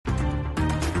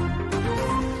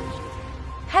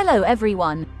Hello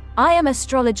everyone, I am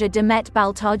Astrologer Demet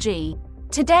Baltaji.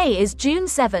 Today is June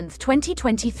 7th,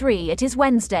 2023. It is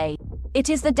Wednesday. It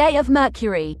is the day of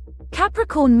Mercury.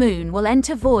 Capricorn moon will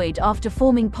enter void after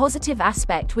forming positive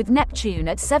aspect with Neptune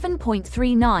at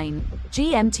 7.39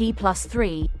 GMT plus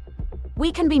 3.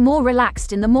 We can be more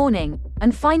relaxed in the morning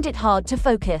and find it hard to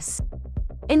focus.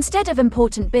 Instead of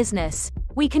important business,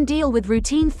 we can deal with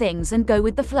routine things and go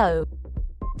with the flow.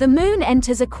 The moon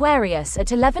enters Aquarius at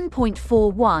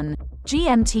 11.41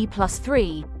 GMT plus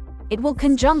 3. It will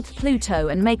conjunct Pluto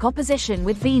and make opposition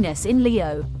with Venus in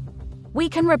Leo. We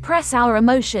can repress our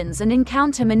emotions and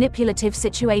encounter manipulative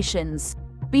situations.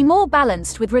 Be more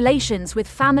balanced with relations with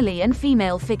family and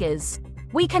female figures.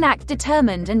 We can act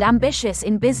determined and ambitious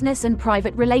in business and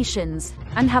private relations,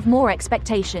 and have more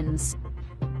expectations.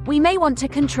 We may want to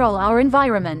control our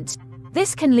environment.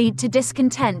 This can lead to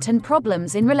discontent and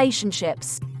problems in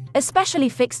relationships. Especially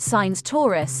fixed signs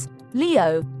Taurus,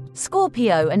 Leo,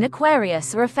 Scorpio and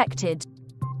Aquarius are affected.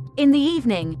 In the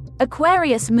evening,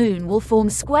 Aquarius moon will form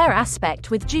square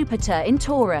aspect with Jupiter in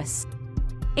Taurus.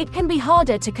 It can be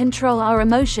harder to control our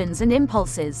emotions and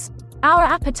impulses. Our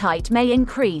appetite may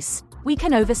increase. We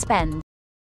can overspend.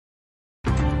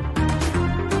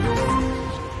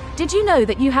 Did you know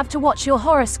that you have to watch your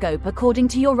horoscope according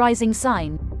to your rising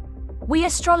sign? We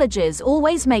astrologers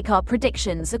always make our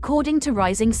predictions according to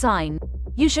rising sign.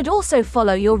 You should also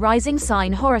follow your rising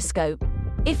sign horoscope.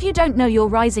 If you don't know your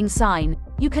rising sign,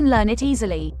 you can learn it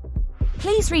easily.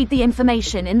 Please read the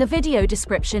information in the video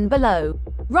description below.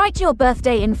 Write your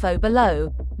birthday info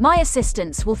below. My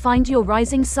assistants will find your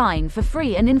rising sign for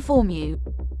free and inform you.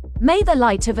 May the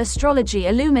light of astrology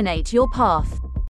illuminate your path.